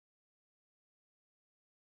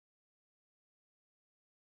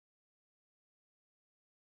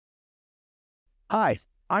Hi,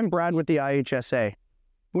 I'm Brad with the IHSA.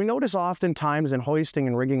 We notice oftentimes in hoisting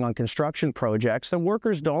and rigging on construction projects that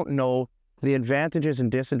workers don't know the advantages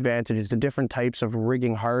and disadvantages to different types of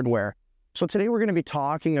rigging hardware. So today we're going to be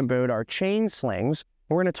talking about our chain slings.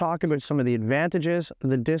 We're going to talk about some of the advantages,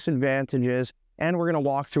 the disadvantages, and we're going to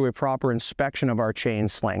walk through a proper inspection of our chain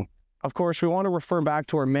sling. Of course, we want to refer back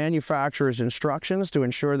to our manufacturer's instructions to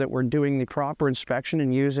ensure that we're doing the proper inspection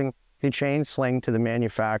and using the chain sling to the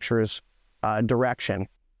manufacturer's direction.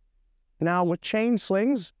 Now, with chain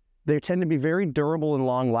slings, they tend to be very durable and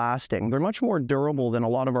long-lasting. They're much more durable than a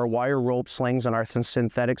lot of our wire rope slings and our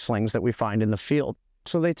synthetic slings that we find in the field.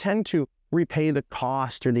 So they tend to repay the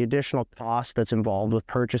cost or the additional cost that's involved with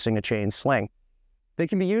purchasing a chain sling. They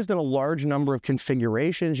can be used in a large number of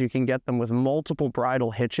configurations. You can get them with multiple bridle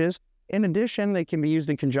hitches. In addition, they can be used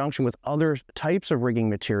in conjunction with other types of rigging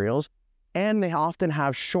materials, and they often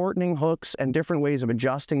have shortening hooks and different ways of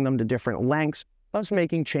adjusting them to different lengths, thus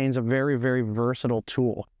making chains a very, very versatile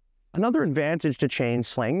tool. Another advantage to chain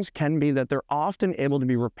slings can be that they're often able to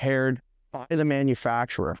be repaired by the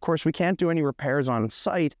manufacturer. Of course, we can't do any repairs on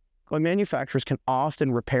site, but manufacturers can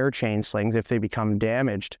often repair chain slings if they become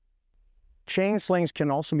damaged. Chain slings can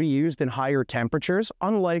also be used in higher temperatures.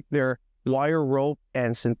 Unlike their wire rope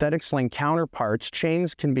and synthetic sling counterparts,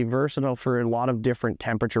 chains can be versatile for a lot of different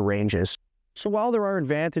temperature ranges. So while there are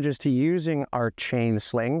advantages to using our chain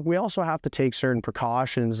sling, we also have to take certain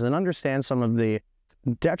precautions and understand some of the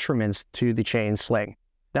detriments to the chain sling.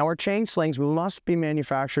 Now, our chain slings must be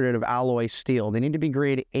manufactured out of alloy steel. They need to be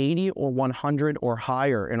grade 80 or 100 or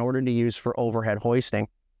higher in order to use for overhead hoisting.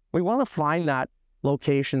 We want to find that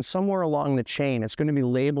location somewhere along the chain. It's going to be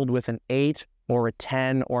labeled with an 8 or a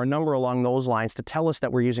 10 or a number along those lines to tell us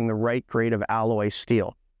that we're using the right grade of alloy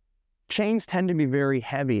steel. Chains tend to be very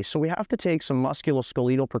heavy, so we have to take some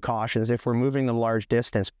musculoskeletal precautions if we're moving them large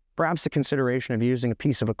distance, perhaps the consideration of using a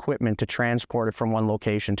piece of equipment to transport it from one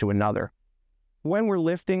location to another. When we're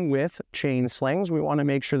lifting with chain slings, we want to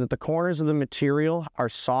make sure that the corners of the material are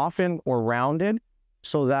softened or rounded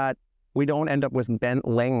so that we don't end up with bent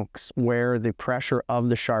links where the pressure of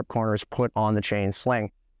the sharp corner is put on the chain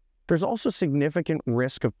sling. There's also significant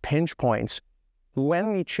risk of pinch points.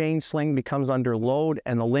 When the chain sling becomes under load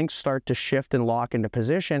and the links start to shift and lock into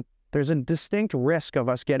position, there's a distinct risk of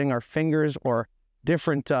us getting our fingers or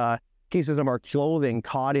different pieces of our clothing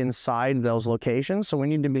caught inside those locations, so we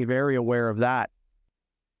need to be very aware of that.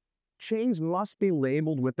 Chains must be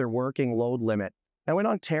labeled with their working load limit. Now, in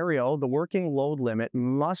Ontario, the working load limit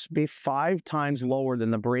must be 5 times lower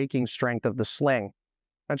than the breaking strength of the sling.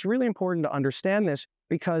 It's really important to understand this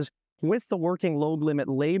because with the working load limit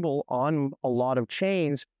label on a lot of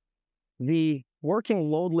chains, the working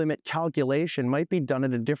load limit calculation might be done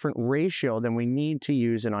at a different ratio than we need to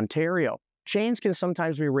use in Ontario. Chains can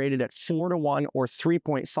sometimes be rated at 4:1 or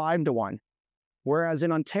 3.5:1, whereas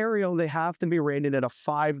in Ontario, they have to be rated at a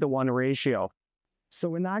 5:1 ratio.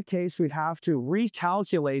 So in that case, we'd have to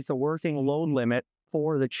recalculate the working load limit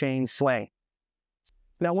for the chain sling.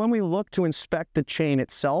 Now, when we look to inspect the chain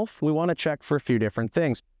itself, we want to check for a few different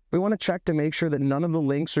things. We want to check to make sure that none of the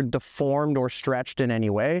links are deformed or stretched in any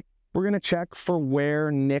way. We're going to check for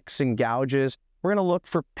wear, nicks, and gouges. We're going to look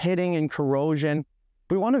for pitting and corrosion.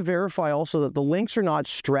 We want to verify also that the links are not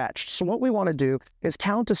stretched. So what we want to do is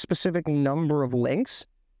count a specific number of links,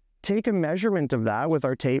 take a measurement of that with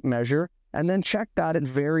our tape measure, and then check that at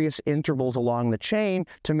various intervals along the chain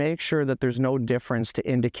to make sure that there's no difference to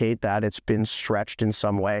indicate that it's been stretched in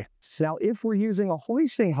some way. Now, if we're using a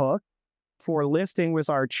hoisting hook for lifting with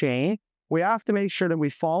our chain, we have to make sure that we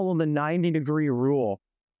follow the 90-degree rule,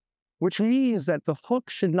 which means that the hook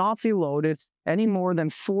should not be loaded any more than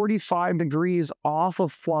 45 degrees off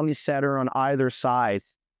of plumb center on either side.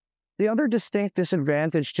 The other distinct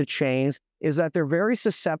disadvantage to chains is that they're very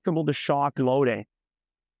susceptible to shock loading.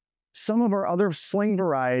 Some of our other sling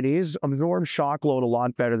varieties absorb shock load a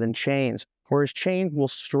lot better than chains, whereas chains will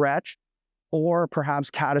stretch or perhaps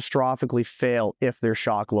catastrophically fail if they're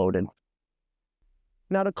shock loaded.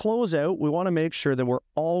 Now, to close out, we want to make sure that we're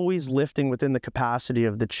always lifting within the capacity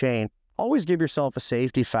of the chain. Always give yourself a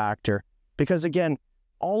safety factor because, again,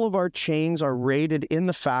 all of our chains are rated in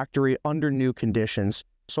the factory under new conditions.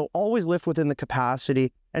 So always lift within the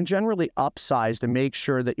capacity and generally upsize to make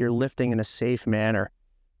sure that you're lifting in a safe manner.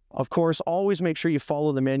 Of course, always make sure you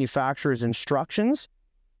follow the manufacturer's instructions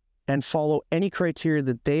and follow any criteria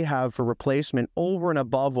that they have for replacement over and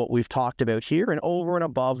above what we've talked about here and over and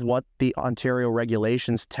above what the Ontario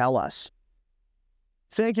regulations tell us.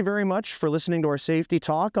 Thank you very much for listening to our safety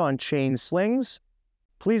talk on chain slings.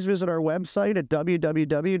 Please visit our website at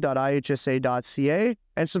www.IHSA.ca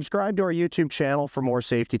and subscribe to our YouTube channel for more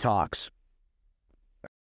safety talks.